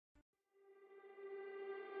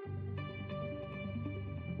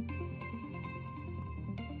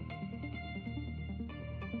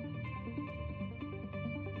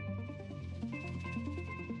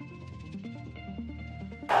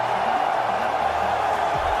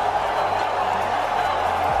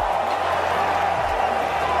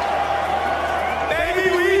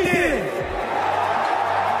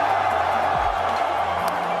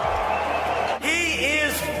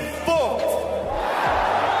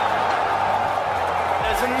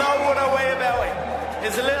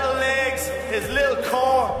his little legs, his little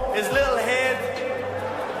core, his little head.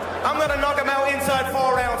 I'm gonna knock him out inside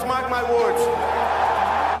 4 rounds, mark my words.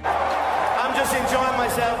 I'm just enjoying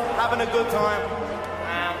myself, having a good time.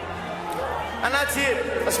 And that's it.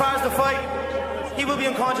 As far as the fight, he will be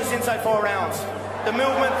unconscious inside 4 rounds. The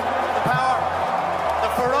movement, the power, the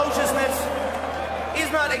ferociousness.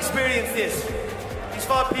 He's not experienced this. He's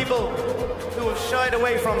fought people who have shied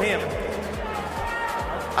away from him.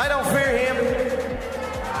 I don't fear him.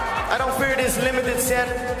 I don't fear this limited set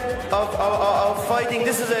of fighting.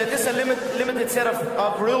 This is a limited set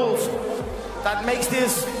of rules that makes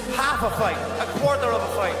this half a fight, a quarter of a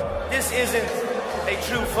fight. This isn't a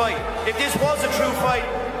true fight. If this was a true fight,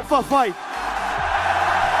 for fight.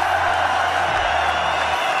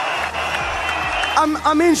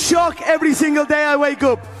 I'm in shock every single day I wake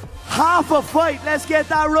up. Half a fight, let's get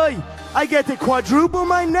that right. I get to quadruple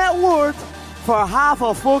my net worth for half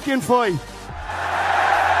a fucking fight.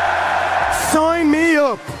 Sign me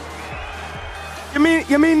up.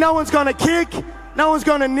 You mean no one's gonna kick, no one's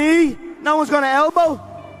gonna knee, no one's gonna elbow,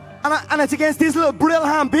 and it's against this little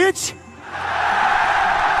Brillham bitch?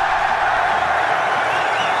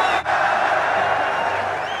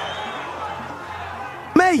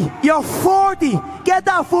 Mate, you're 40. Get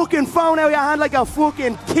that fucking phone out of your hand like a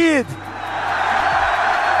fucking kid.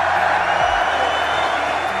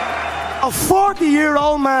 A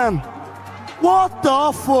 40-year-old man. What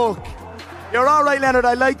the fuck? You're all right, Leonard,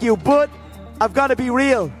 I like you, but I've got to be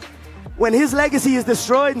real. When his legacy is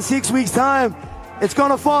destroyed in 6 weeks' time, it's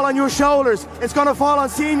gonna fall on your shoulders. It's gonna fall on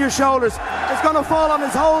Senior's shoulders. It's gonna fall on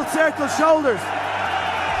his whole circle's shoulders.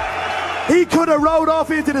 He could have rode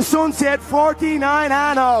off into the sunset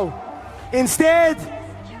 49-0. Instead,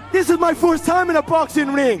 this is my first time in a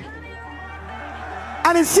boxing ring.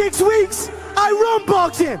 And in 6 weeks, I run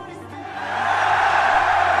boxing.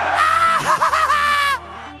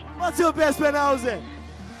 What's up, Espinosa?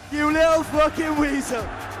 You little fucking weasel.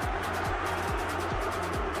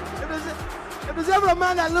 If there's ever a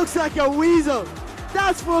man that looks like a weasel,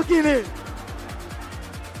 that's fucking it.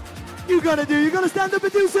 You gonna do? You gonna stand up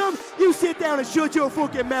and do something? You sit down and shut your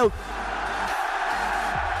fucking mouth.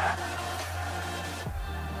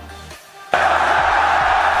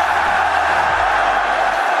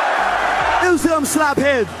 Do some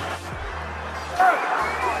slaphead.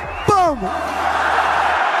 Boom.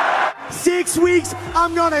 6 weeks,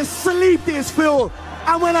 I'm gonna sleep this fool.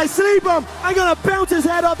 And when I sleep him, I'm gonna bounce his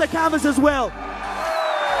head off the canvas as well.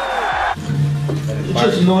 It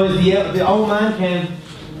just annoys the old man came.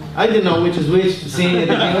 I didn't know which was which, seeing it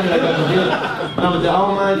again, like I could do it. No, but the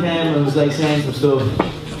old man came and was like saying some stuff.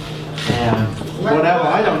 Whatever,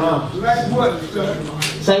 I don't know. Like what?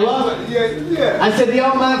 Say what? Yeah. I said the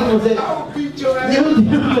old man came and said, I'll beat your ass.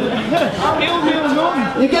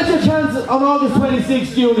 You get your chance on August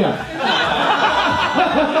 26th, Junior.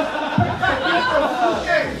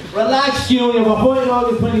 Relax, Junior, we're fighting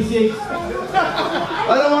August 26th.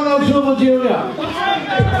 I don't want no trouble, Junior.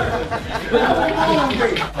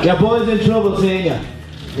 Your boy's in trouble, Senior.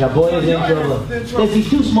 Your boy is in trouble. Yes, he's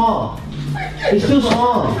too small. He's too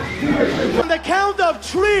small. On the count of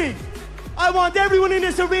 3, I want everyone in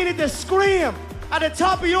this arena to scream at the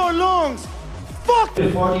top of your lungs. Fuck!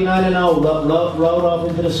 49-0, rode off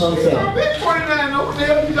into the sunset. I've been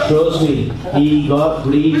 49-0. Trust me, he got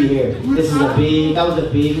greedy here. That was a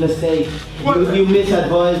big mistake. You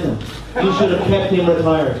misadvised him. You should have kept him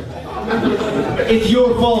retired. It's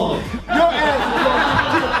your fault. Your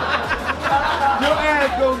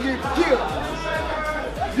ass gonna get killed.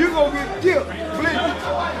 You gonna get killed.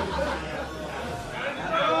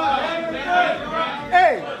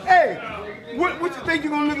 Hey, what you think you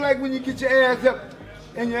gonna look like when you get your ass up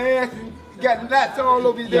and your ass got knots all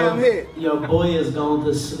over your damn head? Your boy is going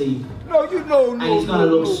to sleep. No, you know, and he's gonna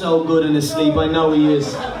look so good in his sleep. I know he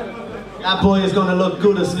is. That boy is gonna look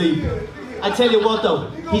good asleep. I tell you what though,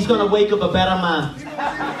 he's gonna wake up a better man.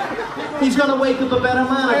 He's gonna wake up a better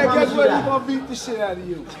man, I promise you that. He's gonna beat the shit out of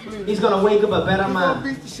you. Please. He's gonna wake up a better man. He's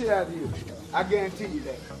gonna beat the shit out of you. I guarantee you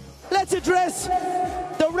that. Let's address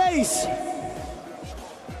the race.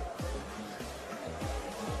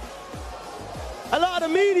 A lot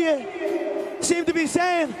of media seem to be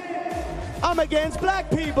saying, I'm against black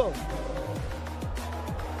people.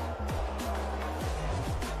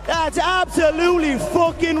 That's absolutely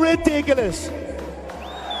fucking ridiculous.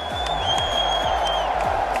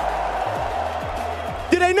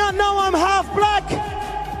 Do they not know I'm half black?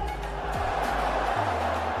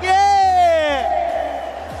 Yeah!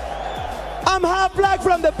 I'm half black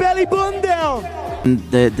from the belly button down.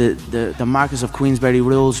 The Marquess of Queensberry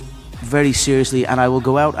rules very seriously, and I will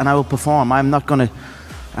go out and I will perform. I'm not gonna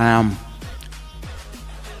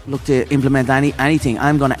look to implement anything.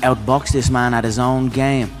 I'm going to outbox this man at his own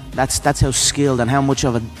game. That's how skilled and how much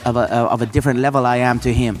of a different level I am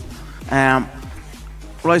to him.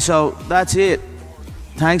 Right, so that's it.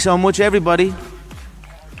 Thanks so much, everybody.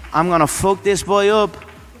 I'm gonna fuck this boy up.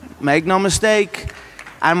 Make no mistake.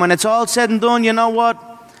 And when it's all said and done, you know what?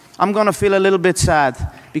 I'm gonna feel a little bit sad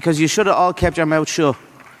because you should have all kept your mouth shut.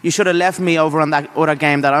 You should have left me over on that other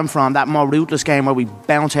game that I'm from, that more ruthless game where we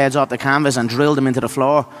bounce heads off the canvas and drill them into the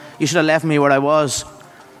floor. You should have left me where I was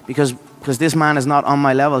because this man is not on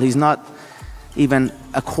my level. He's not even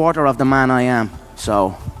a quarter of the man I am.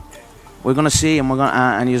 So we're gonna see, and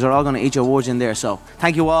and you're all gonna eat your words in there. So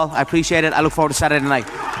thank you all. I appreciate it. I look forward to Saturday night.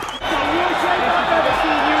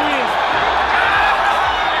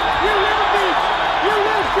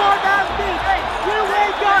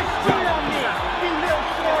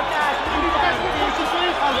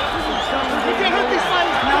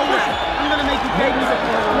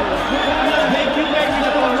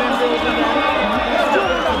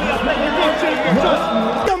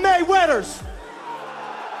 The Mayweathers.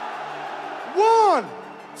 1,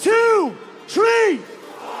 2, 3.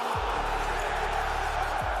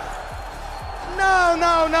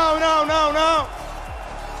 No.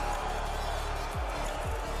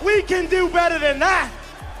 We can do better than that.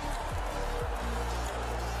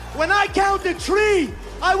 When I count to 3,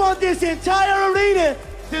 I want this entire arena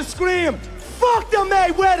to scream, fuck the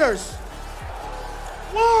Mayweathers.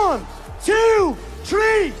 1, 2,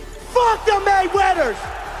 3. Fuck the Mayweathers!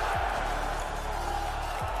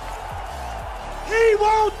 He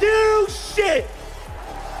won't do shit!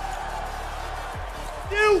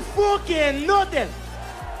 Do fucking nothing!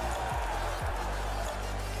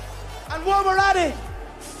 And while we're at it,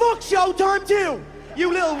 fuck Showtime too!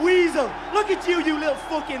 You little weasel! Look at you, you little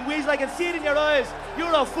fucking weasel! I can see it in your eyes!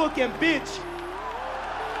 You're a fucking bitch!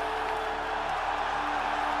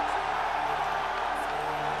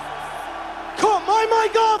 Cut my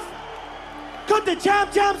mic off! Cut the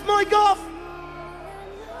champ's mic off!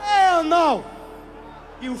 Hell no!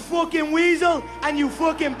 You fucking weasel and you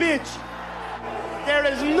fucking bitch! There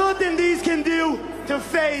is nothing these can do to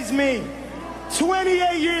faze me.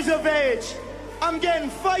 28 years of age. I'm getting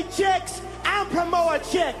fight checks and promoter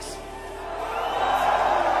checks.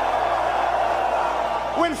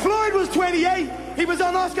 When Floyd was 28, he was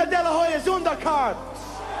on Oscar De La Hoya's undercard.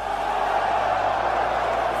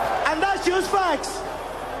 And that's just facts.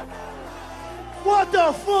 What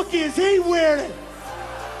the fuck is he wearing?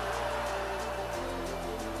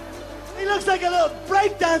 He looks like a little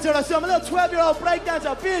breakdancer or something, a little 12-year-old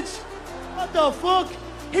breakdancer, bitch. What the fuck?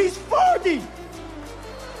 He's 40.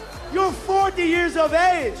 You're 40 years of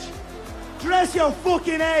age. Dress your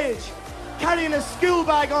fucking age. Carrying a school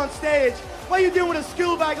bag on stage. What are you doing with a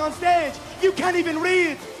school bag on stage? You can't even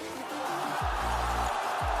read.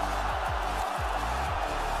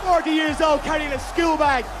 40 years old carrying a school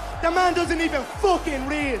bag. The man doesn't even fucking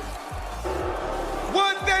read.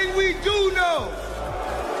 One thing we do know,